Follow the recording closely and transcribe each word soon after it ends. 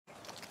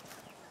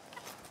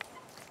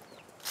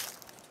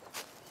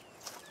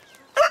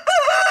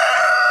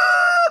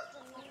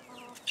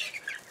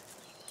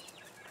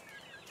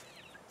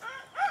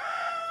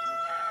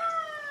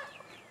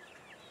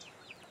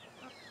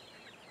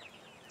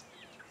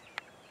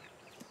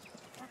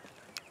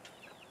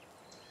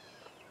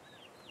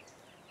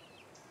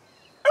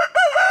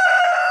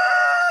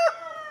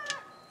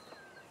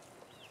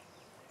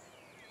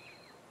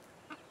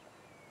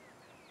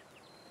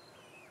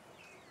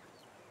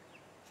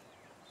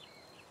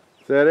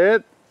that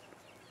it?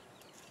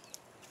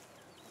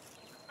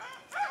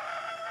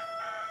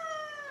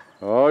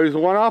 Oh, he's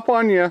one up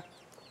on you.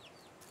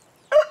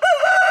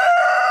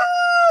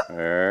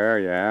 There,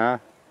 yeah.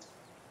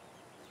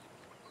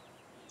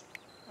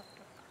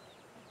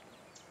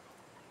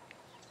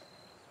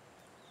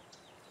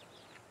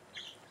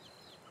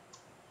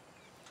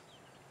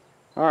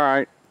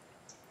 Alright.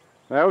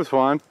 That was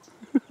fun.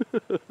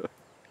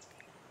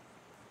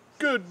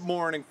 Good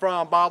morning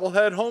from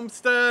Bobblehead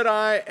Homestead.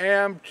 I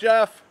am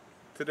Jeff.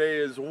 Today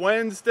is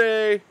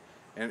Wednesday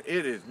and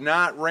it is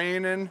not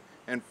raining.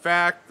 In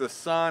fact, the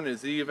sun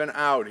is even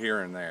out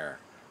here and there.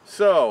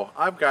 So,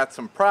 I've got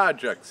some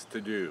projects to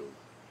do.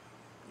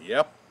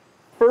 Yep.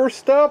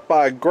 First up,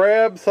 I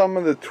grabbed some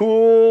of the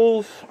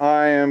tools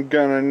I am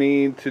gonna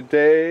need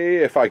today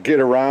if I get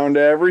around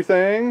to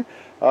everything.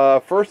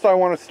 First I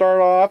want to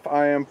start off,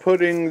 I am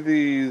putting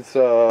these,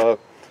 that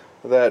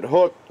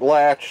hook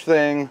latch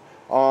thing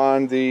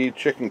on the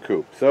chicken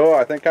coop. So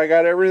I think I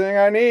got everything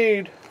I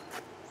need.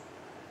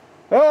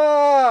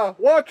 Ah!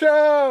 Watch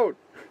out!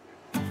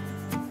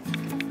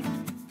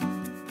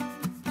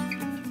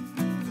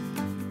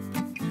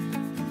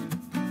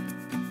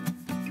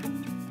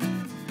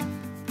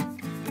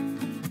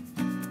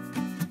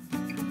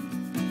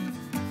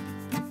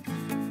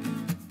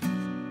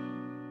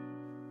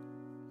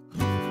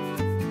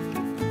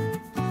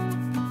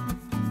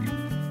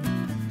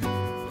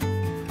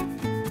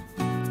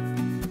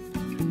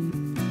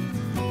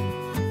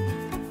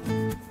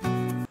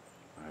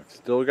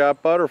 Still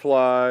got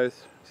butterflies.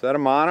 Is that a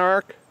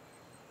monarch?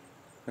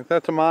 I think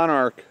that's a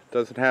monarch.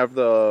 Doesn't have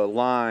the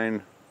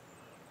line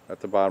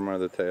at the bottom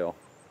of the tail.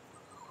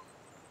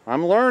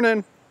 I'm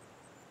learning.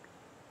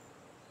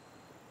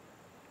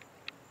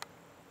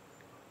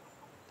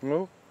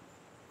 Oh.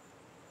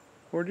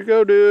 Where'd you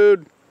go,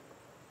 dude?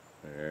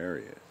 There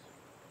he is.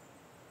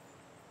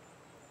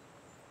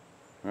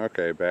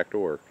 Okay, back to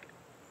work.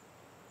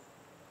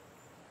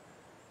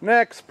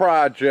 Next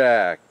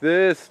project.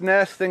 This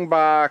nesting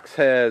box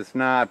has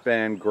not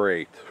been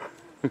great.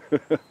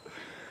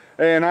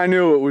 And I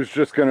knew it was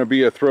just going to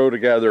be a throw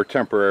together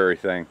temporary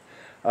thing.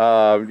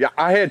 Yeah,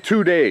 I had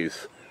 2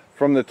 days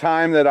from the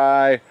time that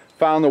I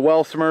found the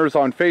Welsmers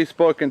on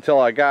Facebook until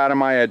I got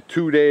them. I had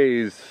 2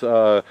 days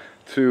to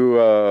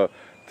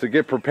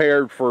get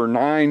prepared for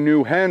 9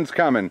 new hens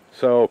coming.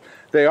 So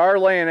they are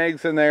laying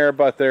eggs in there,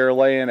 but they're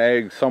laying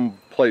eggs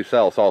someplace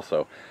else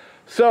also.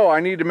 So I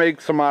need to make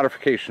some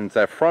modifications.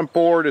 That front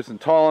board isn't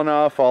tall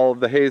enough, all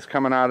of the hay's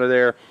coming out of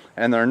there,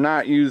 and they're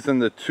not using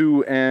the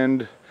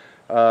 2-end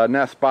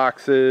nest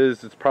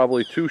boxes. It's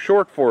probably too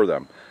short for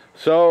them.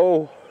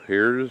 So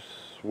here's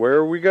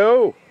where we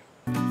go.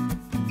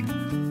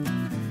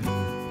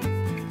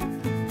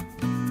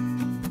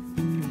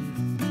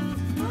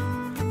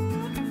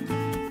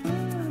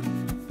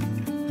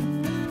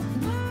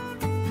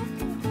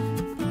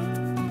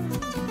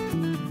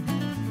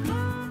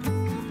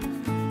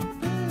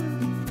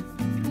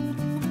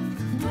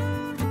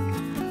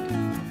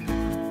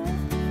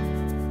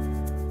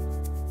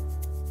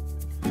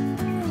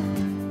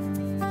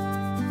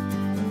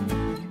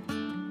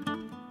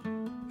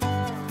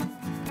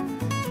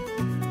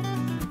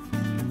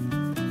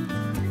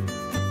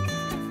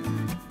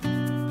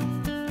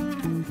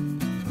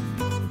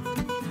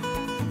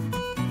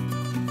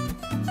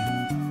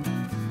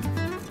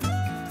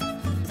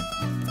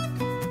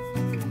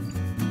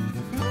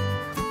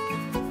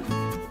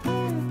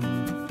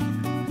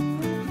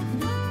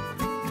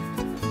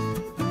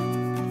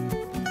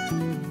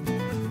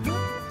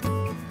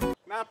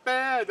 Not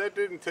bad. That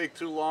didn't take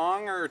too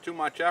long or too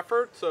much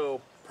effort. So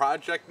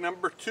project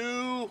number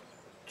 2,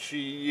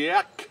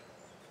 check.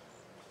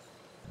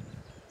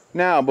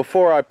 Now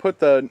before I put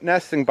the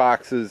nesting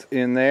boxes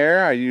in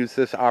there, I use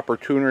this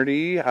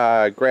opportunity.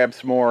 Grab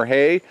some more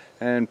hay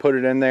and put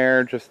it in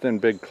there just in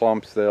big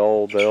clumps.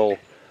 They'll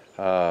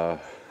they'll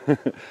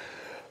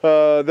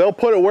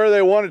put it where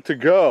they want it to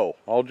go.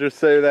 I'll just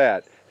say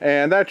that.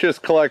 And that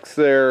just collects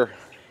their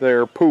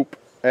poop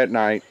at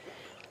night.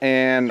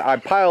 And I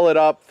pile it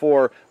up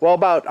for, well,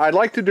 I'd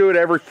like to do it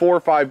every 4 or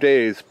 5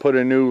 days, put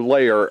a new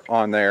layer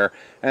on there.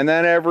 And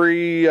then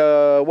every,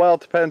 well,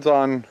 it depends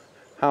on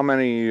how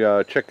many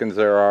chickens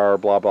there are,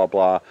 blah, blah,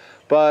 blah.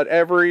 But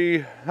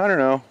every, I don't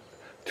know,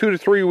 2 to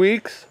 3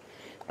 weeks,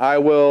 I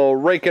will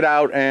rake it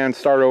out and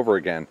start over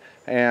again.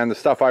 And the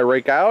stuff I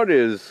rake out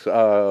is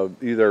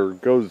either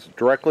goes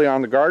directly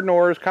on the garden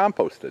or is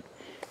composted.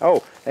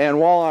 Oh, and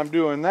while I'm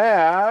doing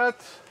that,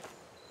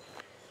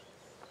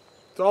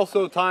 it's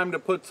also time to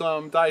put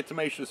some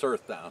diatomaceous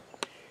earth down.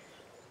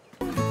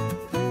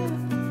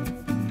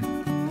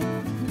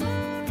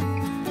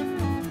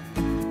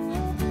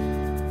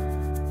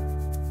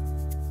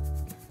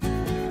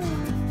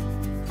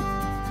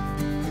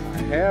 I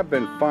have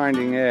been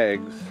finding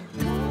eggs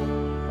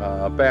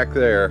back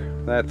there.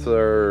 That's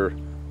our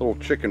little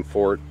chicken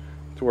fort.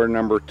 It's where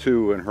number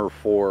 2 and her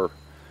 4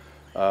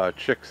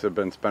 chicks have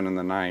been spending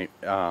the night.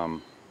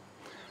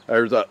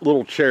 there's a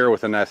little chair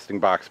with a nesting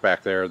box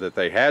back there that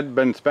they had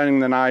been spending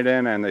the night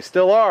in, and they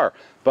still are.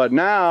 But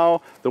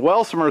now the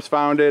Welsumers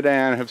found it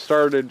and have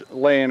started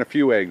laying a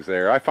few eggs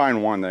there. I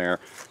find one there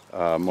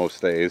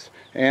most days,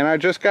 and I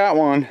just got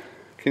one.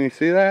 Can you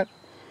see that?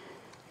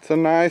 It's a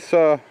nice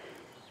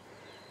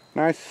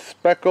nice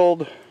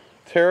speckled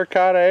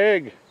terracotta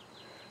egg.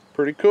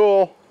 Pretty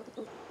cool.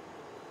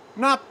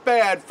 Not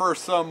bad for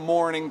some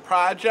morning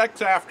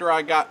projects after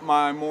I got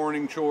my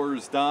morning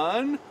chores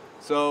done.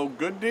 So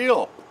good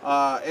deal.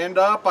 End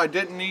up, I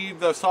didn't need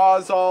the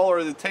Sawzall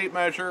or the tape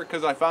measure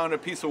because I found a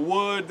piece of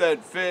wood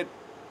that fit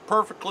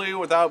perfectly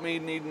without me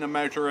needing to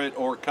measure it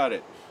or cut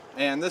it.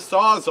 And this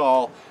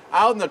Sawzall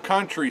out in the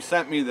country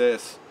sent me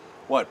this,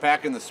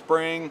 back in the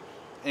spring,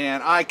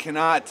 and I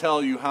cannot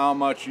tell you how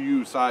much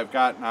use I've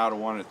gotten out of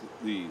one of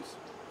these.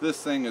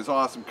 This thing is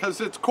awesome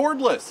because it's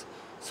cordless.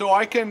 So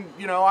I can,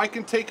 I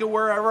can take it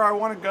wherever I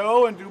want to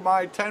go and do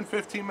my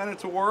 10-15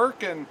 minutes of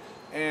work, and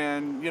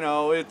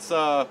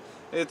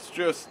it's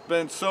just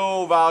been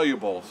so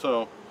valuable.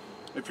 So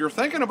if you're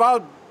thinking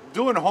about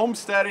doing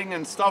homesteading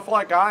and stuff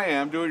like I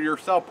am, doing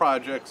yourself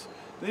projects,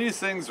 these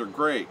things are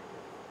great.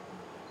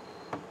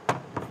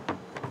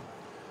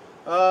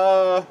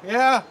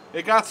 Yeah,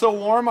 it got so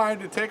warm I had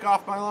to take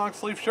off my long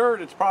sleeve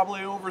shirt. It's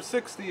probably over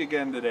 60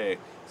 again today.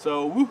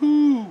 So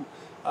woohoo!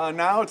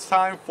 Now it's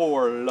time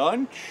for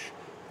lunch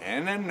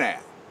and a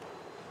nap.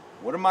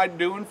 What am I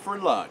doing for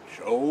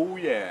lunch? Oh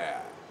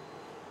yeah,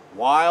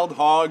 wild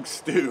hog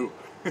stew.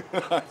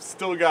 I've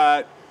still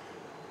got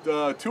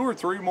 2 or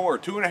 3 more,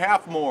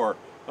 2.5 more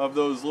of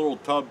those little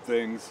tub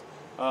things.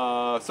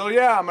 So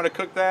yeah, I'm gonna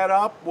cook that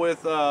up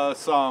with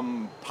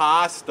some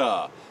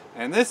pasta.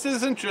 And this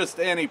isn't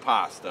just any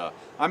pasta.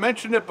 I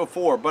mentioned it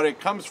before, but it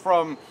comes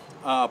from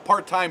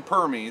Part-Time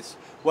Permies.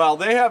 Well,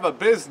 they have a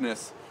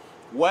business,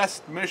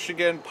 West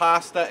Michigan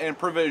Pasta and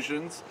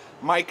Provisions.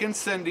 Mike and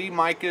Cindy.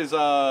 Mike is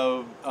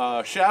a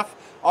chef.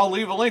 I'll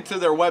leave a link to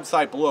their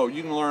website below.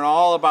 You can learn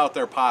all about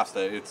their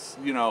pasta. It's,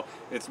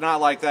 it's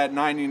not like that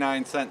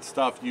 99-cent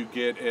stuff you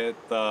get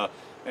at the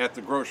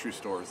grocery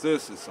stores.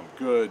 This is some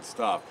good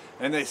stuff.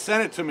 And they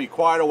sent it to me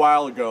quite a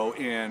while ago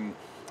in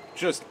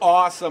just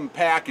awesome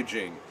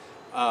packaging.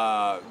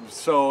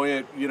 So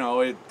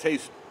it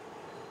tastes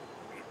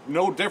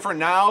no different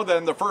now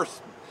than the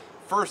first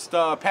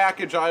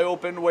package I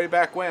opened way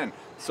back when.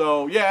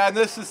 So yeah, and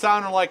this is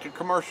sounding like a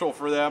commercial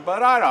for them,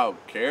 but I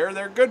don't care.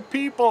 They're good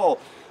people,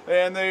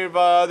 and they've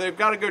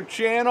got a good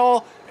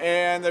channel,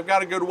 and they've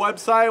got a good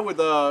website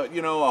with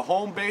a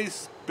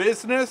home-based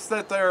business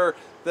that they're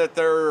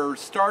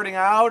starting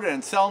out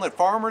and selling at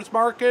farmers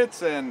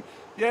markets, and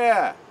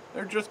yeah,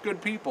 they're just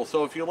good people.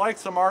 So if you like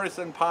some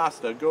artisan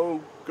pasta, go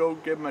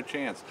give them a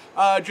chance.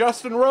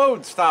 Justin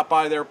Rhodes stopped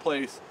by their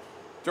place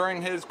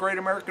during his Great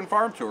American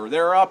Farm Tour.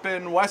 They're up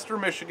in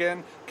Western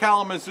Michigan,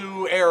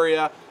 Kalamazoo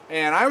area,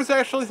 and I was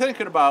actually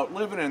thinking about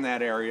living in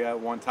that area at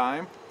one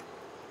time.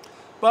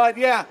 But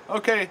yeah,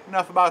 okay,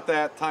 enough about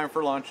that. Time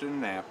for lunch and a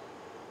nap.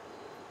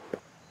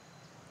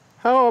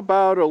 How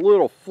about a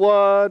little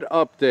flood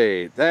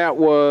update? That's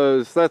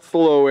the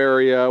low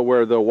area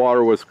where the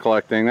water was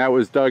collecting. That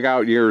was dug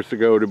out years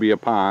ago to be a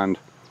pond,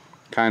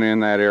 kind of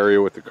in that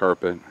area with the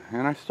carpet.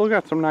 And I still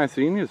got some nice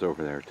zinnias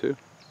over there too.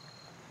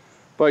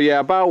 But yeah,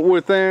 about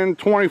within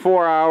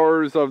 24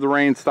 hours of the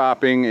rain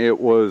stopping, it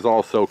was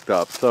all soaked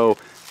up. So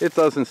it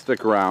doesn't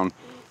stick around.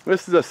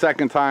 This is the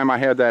second time I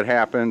had that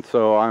happen,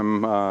 so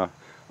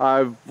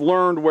I've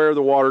learned where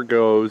the water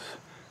goes.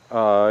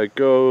 It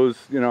goes,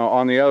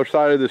 on the other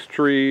side of this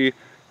tree,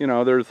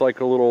 there's like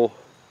a little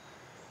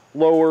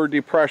lower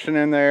depression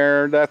in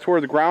there. That's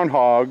where the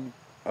groundhog,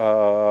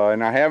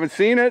 and I haven't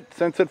seen it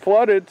since it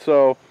flooded,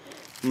 so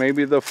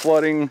maybe the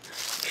flooding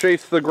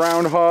chased the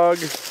groundhog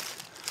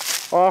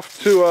off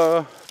to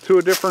a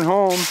different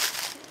home.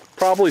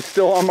 Probably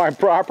still on my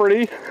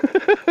property,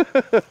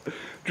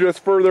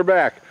 just further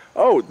back.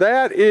 Oh,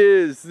 that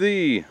is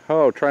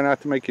try not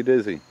to make you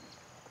dizzy.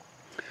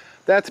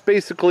 That's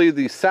basically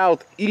the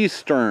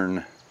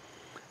southeastern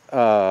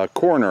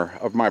corner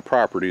of my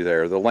property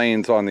there. The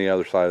lane's on the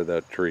other side of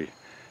that tree.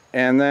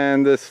 And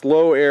then this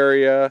low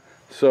area,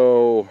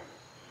 so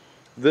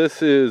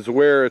this is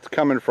where it's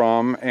coming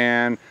from.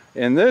 And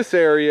in this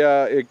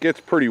area, it gets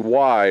pretty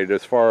wide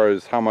as far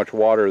as how much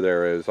water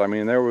there is. I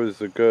mean, there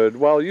was a good,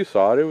 well, you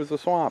saw it, it was a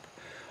swamp.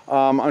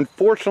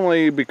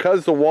 Unfortunately,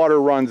 because the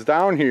water runs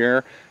down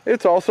here,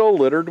 it's also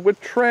littered with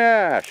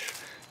trash.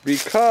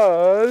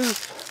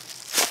 Because...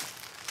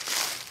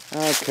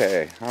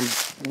 okay, I'm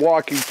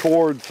walking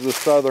towards the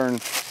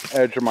southern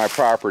edge of my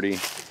property,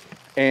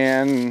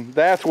 and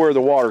that's where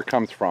the water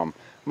comes from.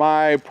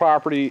 My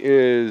property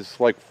is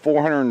like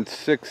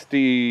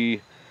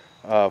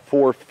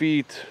 464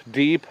 feet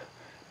deep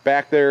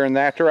back there in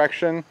that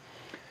direction,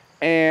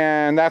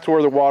 and that's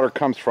where the water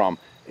comes from.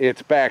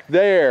 It's back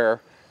there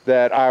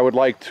that I would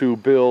like to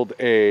build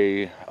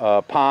a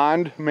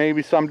pond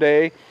maybe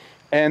someday,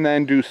 and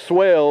then do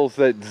swales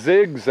that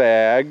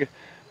zigzag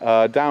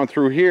down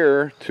through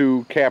here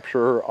to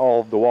capture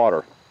all of the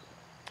water.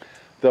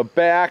 The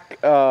back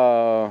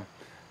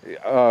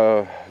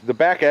the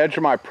back edge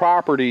of my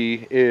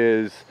property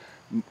is,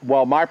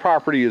 well, my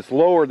property is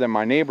lower than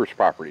my neighbor's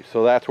property,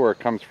 so that's where it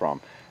comes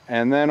from.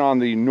 And then on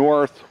the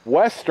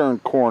northwestern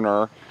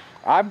corner,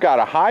 I've got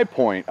a high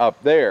point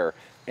up there,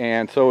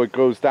 and so it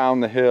goes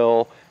down the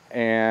hill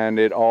and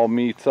it all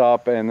meets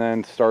up and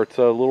then starts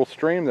a little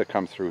stream that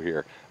comes through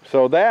here.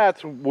 So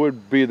that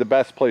would be the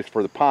best place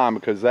for the pond,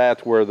 because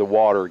that's where the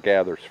water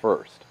gathers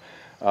first.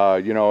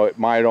 You know, it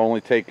might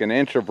only take an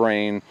inch of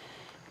rain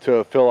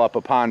to fill up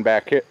a pond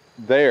back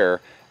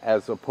there,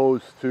 as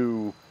opposed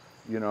to,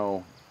 you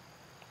know,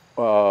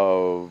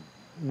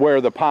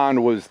 where the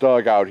pond was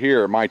dug out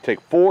here. It might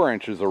take 4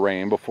 inches of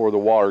rain before the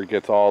water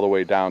gets all the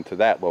way down to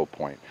that low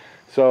point.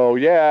 So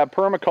yeah,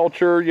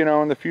 permaculture, you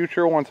know, in the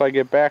future, once I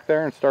get back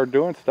there and start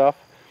doing stuff,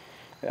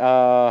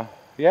 yeah,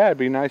 it'd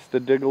be nice to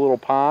dig a little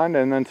pond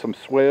and then some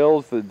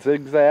swales that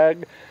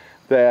zigzag,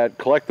 that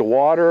collect the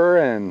water,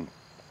 and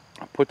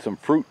put some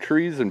fruit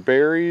trees and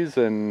berries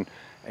and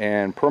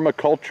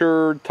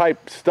permaculture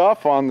type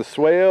stuff on the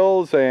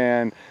swales,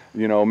 and,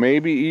 you know,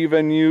 maybe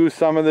even use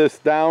some of this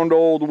downed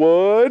old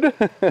wood.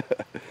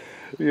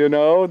 You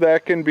know,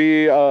 that can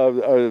be a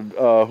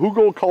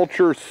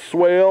hugelkultur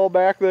swale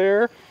back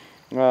there.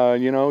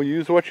 You know,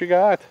 use what you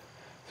got.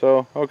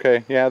 So,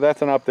 okay, yeah,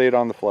 that's an update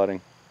on the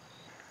flooding.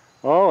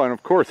 Oh, and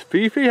of course,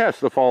 Fifi has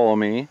to follow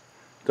me,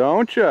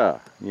 don't ya?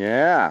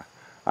 Yeah.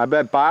 I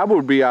bet Bob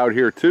would be out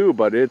here too,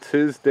 but it's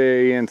his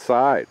day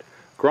inside.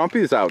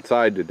 Grumpy's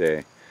outside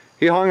today.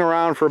 He hung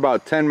around for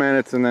about 10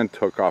 minutes and then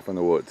took off in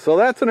the woods. So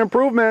that's an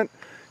improvement.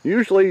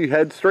 Usually he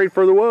heads straight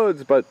for the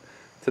woods, but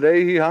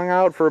today he hung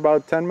out for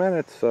about 10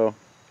 minutes, so.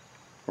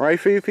 Right,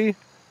 Fifi?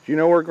 Do you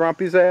know where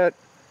Grumpy's at?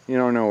 You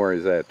don't know where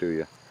he's at, do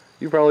you?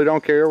 You probably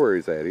don't care where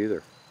he's at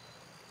either.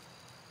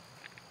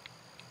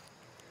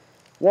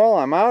 While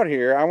I'm out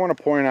here, I want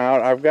to point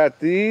out I've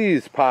got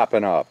these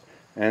popping up.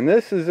 And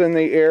this is in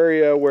the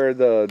area where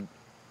the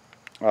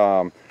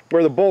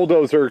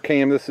bulldozer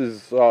came. This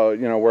is, you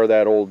know, where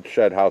that old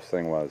shed house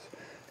thing was.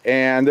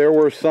 And there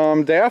were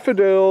some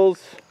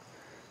daffodils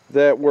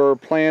that were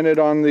planted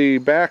on the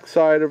back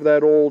side of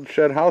that old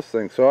shed house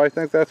thing. So I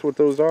think that's what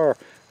those are.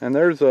 And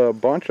there's a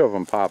bunch of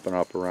them popping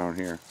up around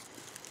here.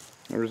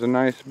 There's a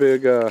nice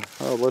big, oh,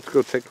 let's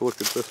go take a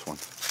look at this one.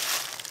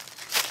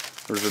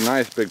 There's a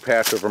nice big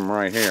patch of them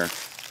right here.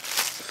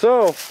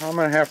 So I'm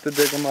going to have to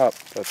dig them up.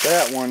 But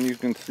that one, you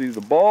can see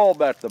the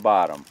bulb at the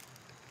bottom.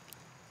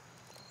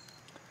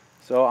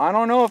 So I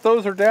don't know if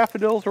those are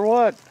daffodils or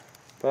what.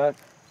 But,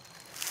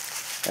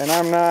 and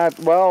I'm not,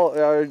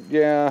 well,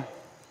 yeah.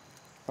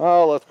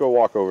 Oh, let's go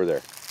walk over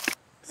there.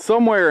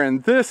 Somewhere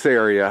in this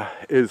area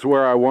is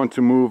where I want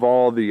to move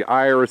all the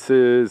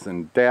irises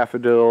and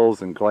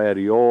daffodils and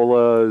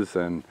gladiolas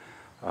and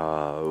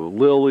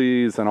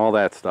lilies and all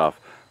that stuff.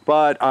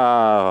 But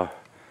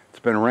it's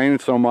been raining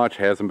so much,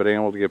 hasn't been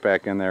able to get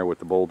back in there with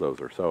the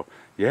bulldozer. So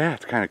yeah,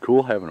 it's kind of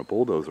cool having a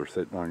bulldozer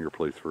sitting on your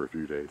place for a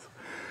few days.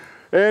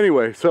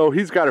 Anyway, so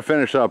he's got to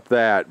finish up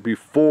that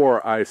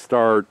before I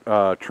start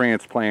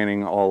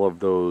transplanting all of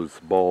those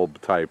bulb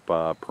type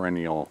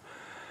perennial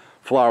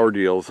flower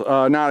deals.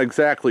 Not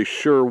exactly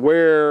sure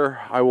where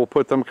I will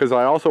put them, because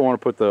I also want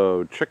to put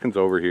the chickens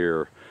over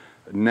here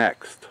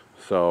next.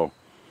 So,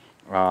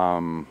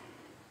 but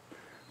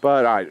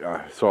I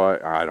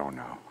don't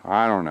know.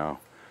 I don't know.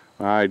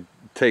 I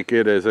take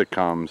it as it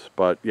comes.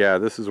 But yeah,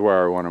 this is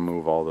where I want to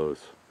move all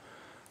those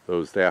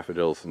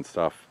daffodils and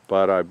stuff.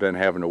 But I've been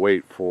having to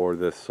wait for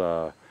this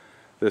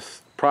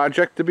this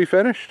project to be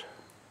finished.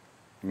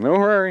 No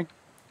hurry.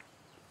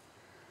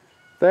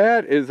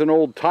 That is an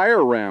old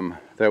tire rim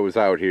that was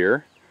out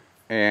here,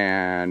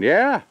 and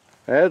yeah,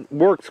 that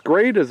works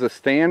great as a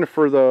stand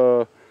for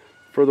the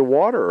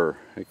water.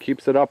 It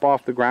keeps it up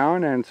off the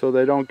ground, and so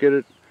they don't get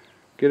it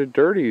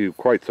dirty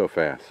quite so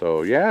fast.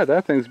 So yeah,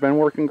 that thing's been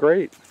working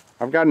great.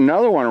 I've got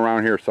another one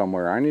around here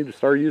somewhere. I need to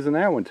start using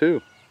that one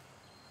too.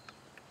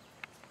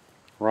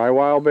 Rye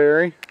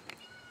Wildberry,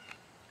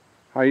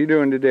 how you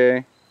doing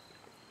today?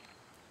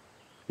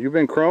 You've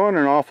been crowing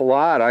an awful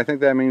lot. I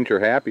think that means you're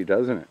happy,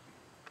 doesn't it?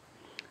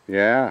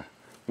 Yeah.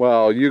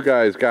 Well, you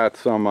guys got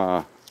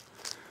some,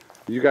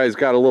 you guys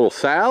got a little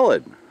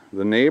salad.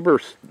 The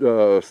neighbors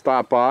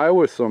stopped by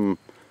with some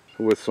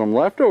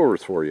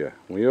leftovers for you.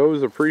 We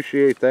always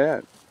appreciate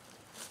that.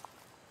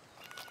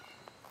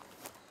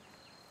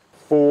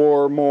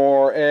 4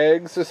 more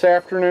eggs this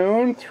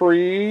afternoon.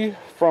 3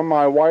 from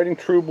my whiting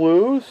true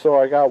blues. So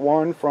I got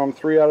 1 from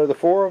 3 out of the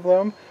 4 of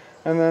them.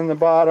 And then the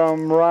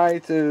bottom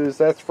right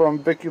that's from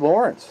Vicki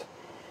Lawrence.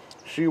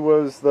 She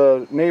was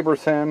the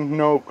neighbor's hen.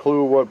 No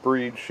clue what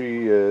breed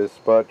she is,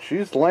 but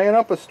she's laying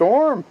up a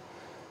storm.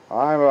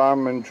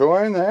 I'm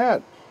enjoying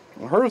that.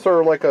 Hers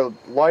are like a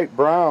light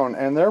brown,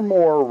 and they're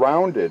more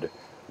rounded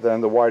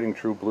than the whiting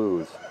true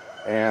blues.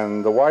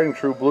 And the whiting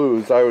true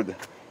blues,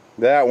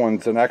 that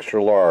one's an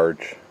extra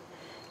large,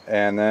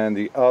 and then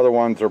the other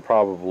ones are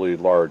probably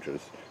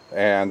larges.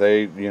 And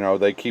they, you know,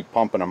 they keep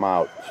pumping them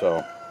out.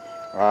 So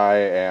I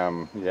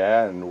am,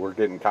 yeah, and we're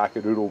getting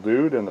cockadoodle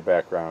dude in the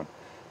background.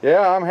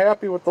 Yeah, I'm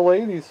happy with the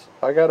ladies.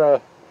 I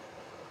got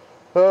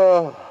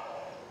I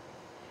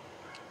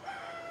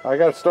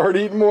gotta start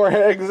eating more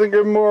eggs and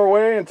giving more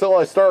away until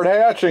I start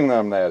hatching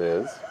them, that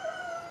is.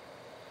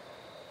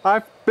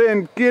 I've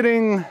been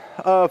getting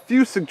a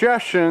few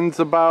suggestions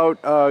about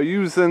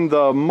using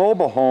the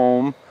mobile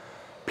home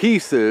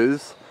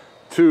pieces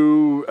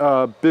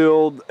to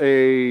build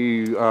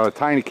a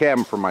tiny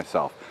cabin for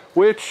myself,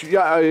 which,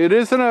 yeah, it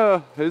isn't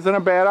a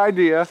bad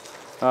idea.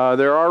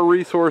 There are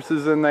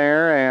resources in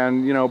there,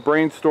 and you know,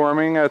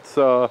 brainstorming,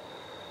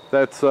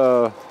 that's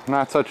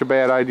not such a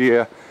bad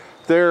idea.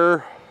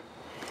 There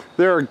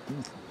are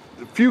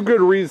a few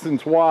good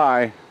reasons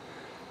why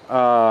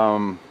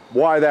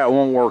that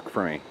won't work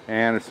for me,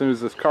 and as soon as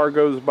this car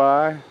goes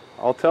by,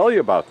 I'll tell you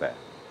about that.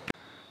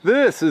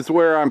 This is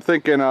where I'm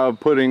thinking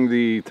of putting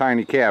the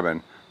tiny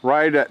cabin.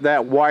 Right at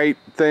that white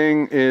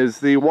thing is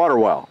the water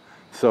well.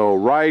 So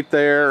right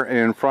there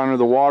in front of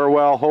the water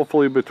well,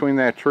 hopefully between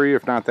that tree,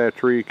 if not that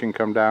tree can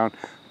come down,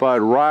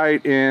 but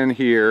right in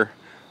here,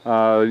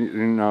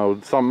 you know,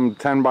 something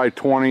 10 by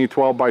 20,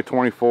 12 by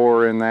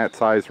 24 in that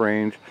size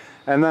range.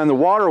 And then the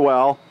water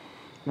well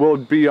will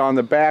be on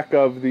the back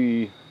of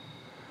the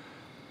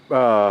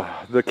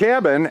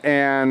cabin,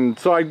 and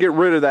so I'd get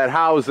rid of that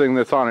housing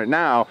that's on it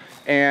now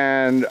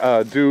and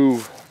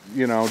do,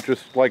 you know,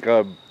 just like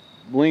a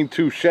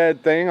lean-to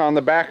shed thing on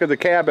the back of the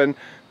cabin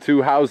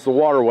to house the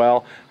water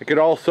well. I could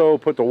also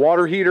put the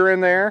water heater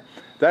in there.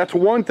 That's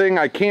one thing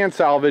I can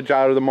salvage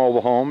out of the mobile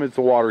home, is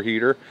the water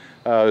heater,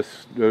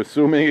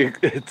 assuming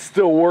it's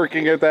still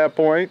working at that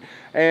point.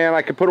 And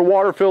I could put a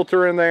water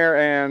filter in there,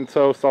 and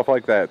so stuff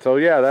like that. So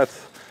yeah,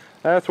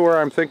 that's where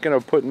I'm thinking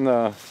of putting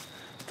the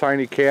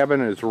tiny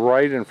cabin, is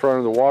right in front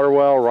of the water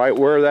well, right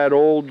where that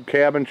old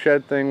cabin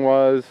shed thing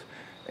was.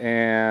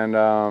 And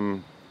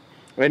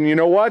you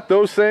know what?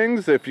 Those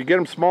things, if you get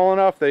them small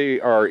enough, they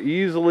are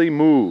easily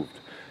moved.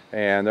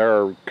 And there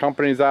are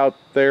companies out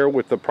there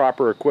with the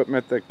proper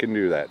equipment that can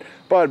do that.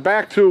 But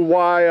back to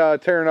why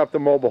tearing up the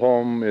mobile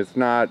home is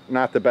not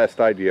the best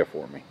idea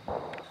for me.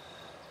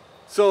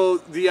 So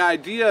the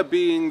idea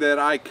being that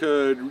I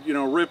could, you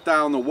know, rip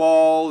down the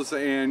walls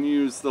and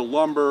use the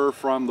lumber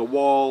from the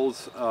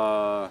walls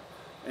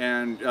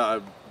and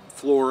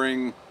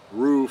flooring,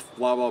 roof,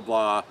 blah, blah,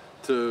 blah,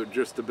 to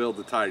build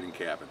the tiny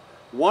cabin.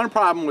 One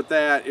problem with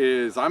that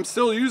is I'm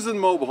still using the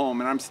mobile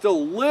home and I'm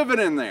still living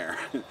in there.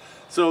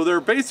 So there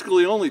are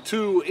basically only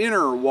two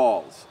inner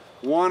walls,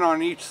 one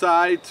on each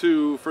side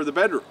for the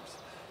bedrooms.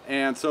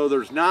 And so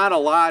there's not a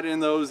lot in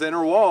those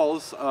inner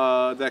walls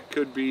that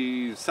could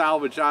be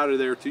salvaged out of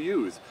there to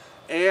use.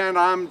 And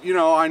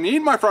I need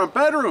my front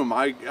bedroom.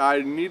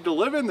 I need to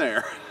live in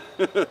there.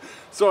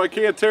 So I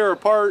can't tear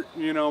apart,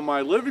 you know,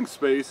 my living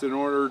space in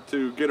order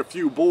to get a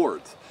few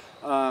boards.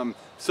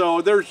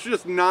 So there's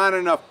just not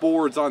enough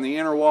boards on the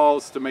inner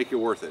walls to make it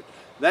worth it.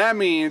 That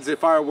means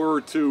if I were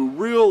to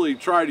really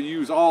try to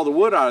use all the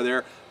wood out of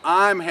there,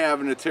 I'm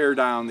having to tear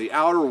down the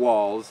outer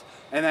walls,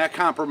 and that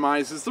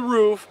compromises the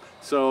roof.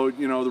 So,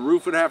 you know, the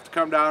roof would have to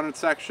come down in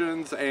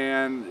sections,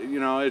 and,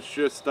 you know, it's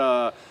just,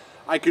 I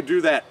could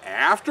do that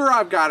after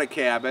I've got a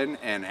cabin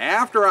and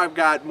after I've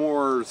got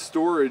more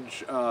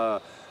storage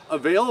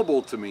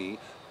available to me,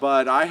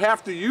 but I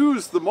have to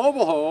use the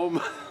mobile home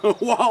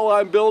while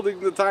I'm building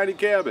the tiny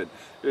cabin.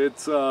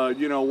 It's,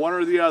 you know, one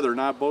or the other,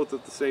 not both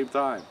at the same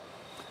time.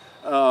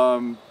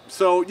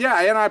 So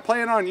yeah, and I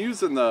plan on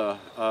using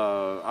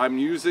I'm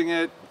using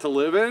it to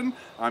live in.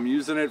 I'm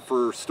using it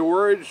for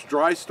storage,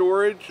 dry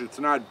storage. It's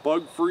not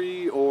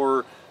bug-free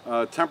or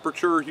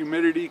temperature,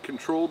 humidity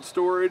controlled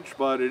storage,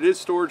 but it is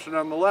storage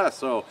nonetheless.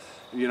 So,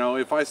 you know,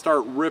 if I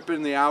start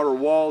ripping the outer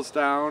walls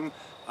down,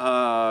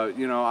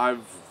 you know,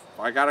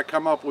 I got to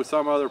come up with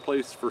some other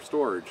place for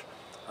storage.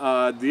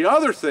 The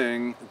other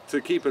thing to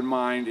keep in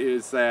mind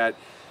is that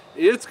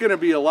it's going to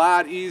be a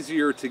lot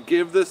easier to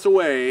give this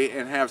away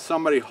and have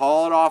somebody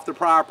haul it off the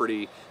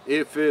property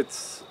if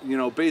it's, you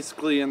know,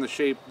 basically in the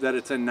shape that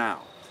it's in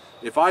now.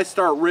 If I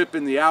start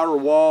ripping the outer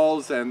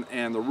walls and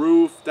the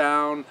roof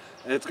down,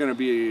 it's going to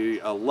be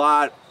a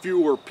lot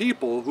fewer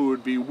people who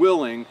would be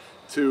willing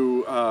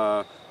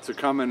to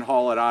come and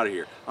haul it out of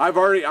here. I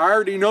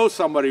already know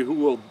somebody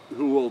who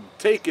will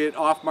take it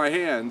off my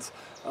hands,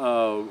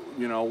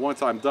 you know,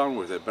 once I'm done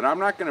with it. But I'm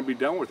not going to be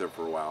done with it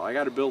for a while. I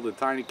got to build a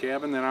tiny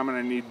cabin, then I'm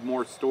going to need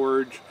more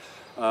storage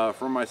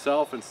for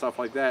myself and stuff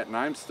like that. And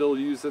I'm still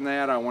using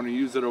that. I want to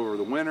use it over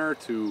the winter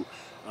to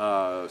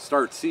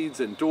start seeds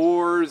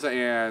indoors,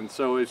 and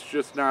so it's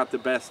just not the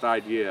best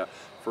idea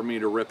for me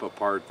to rip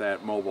apart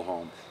that mobile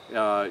home.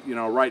 You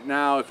know, right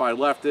now, if I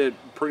left it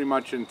pretty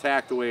much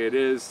intact the way it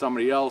is,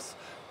 somebody else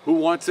who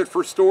wants it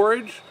for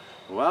storage,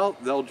 well,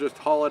 they'll just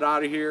haul it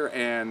out of here,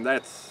 and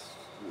that's,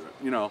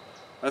 you know,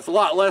 that's a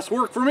lot less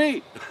work for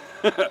me.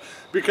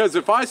 Because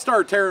if I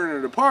start tearing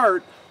it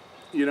apart,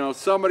 you know,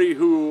 somebody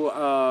who,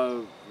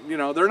 you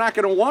know, they're not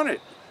going to want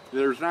it.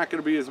 There's not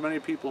going to be as many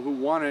people who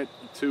want it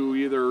to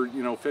either,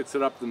 you know, fix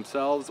it up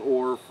themselves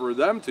or for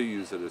them to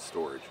use it as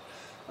storage.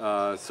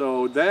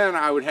 So then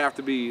I would have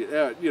to be,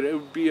 you know, it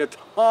would be a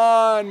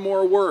ton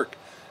more work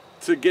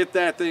to get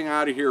that thing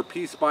out of here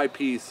piece by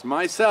piece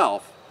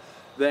myself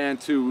than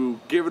to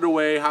give it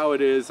away how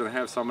it is and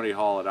have somebody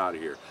haul it out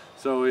of here.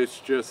 So it's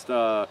just,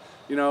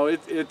 you know,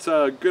 it's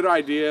a good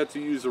idea to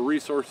use the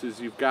resources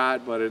you've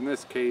got, but in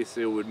this case,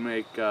 it would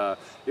make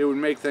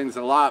things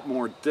a lot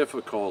more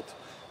difficult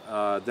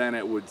than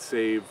it would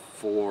save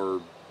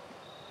for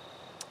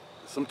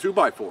some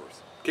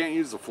 2x4s. Can't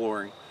use the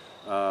flooring.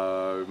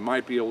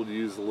 Might be able to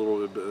use a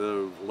little bit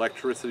of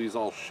electricity's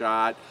all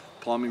shot,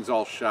 plumbing's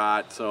all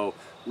shot. So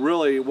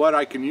really, what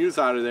I can use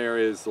out of there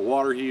is the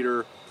water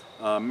heater,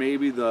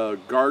 maybe the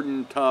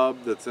garden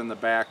tub that's in the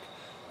back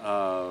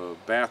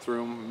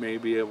bathroom, may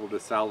be able to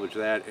salvage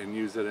that and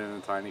use it in a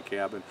tiny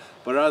cabin.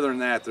 But other than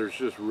that, there's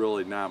just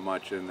really not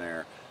much in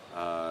there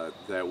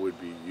that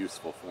would be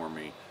useful for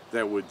me,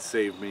 that would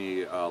save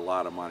me a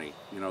lot of money.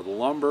 You know, the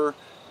lumber,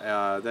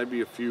 that'd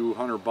be a few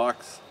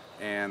 $100,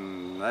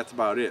 and that's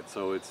about it.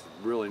 So it's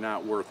really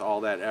not worth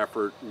all that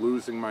effort,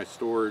 losing my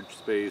storage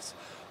space,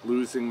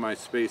 losing my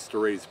space to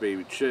raise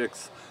baby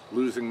chicks,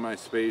 losing my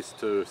space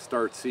to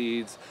start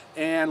seeds,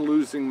 and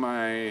losing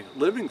my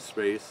living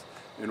space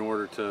in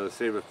order to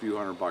save a few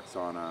 $100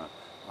 on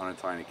a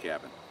tiny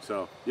cabin.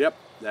 So, yep,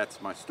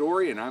 that's my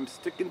story, and I'm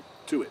sticking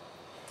to it.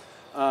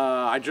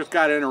 I just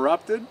got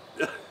interrupted.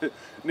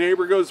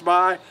 Neighbor goes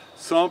by.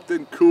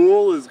 Something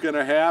cool is going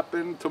to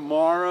happen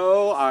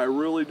tomorrow. I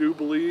really do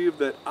believe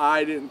that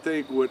I didn't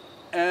think would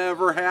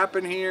ever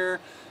happen here,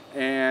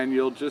 and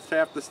you'll just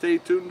have to stay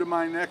tuned to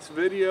my next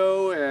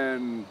video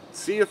and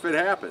see if it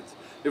happens.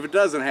 If it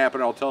doesn't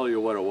happen, I'll tell you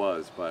what it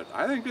was, but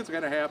I think it's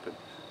going to happen,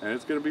 and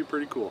it's going to be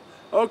pretty cool.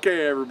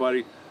 Okay,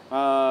 everybody,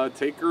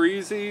 take her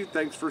easy.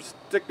 Thanks for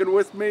sticking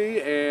with me,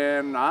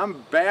 and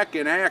I'm back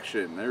in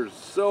action. There's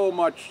so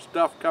much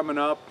stuff coming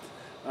up,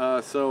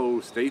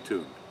 so stay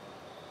tuned.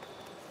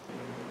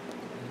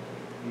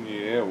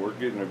 Yeah, we're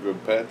getting a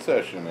good pet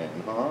session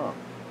in, huh?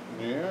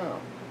 Yeah.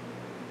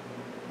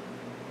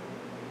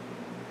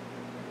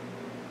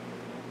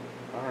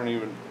 I don't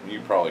even, you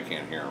probably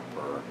can't hear him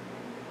purr.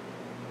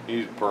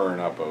 He's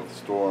purring up a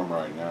storm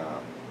right now.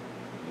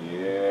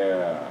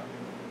 Yeah.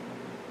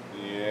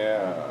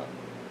 Yeah.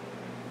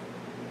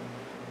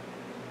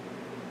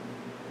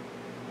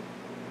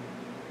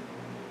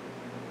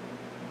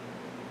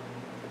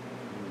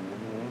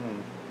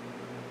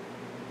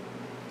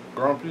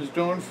 Grumpy's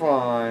doing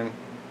fine.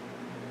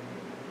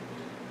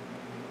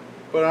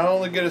 But I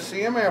only get to see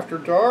him after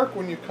dark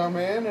when you come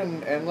in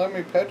and let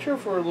me pet you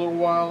for a little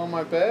while on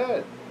my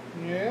bed.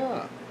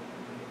 Yeah.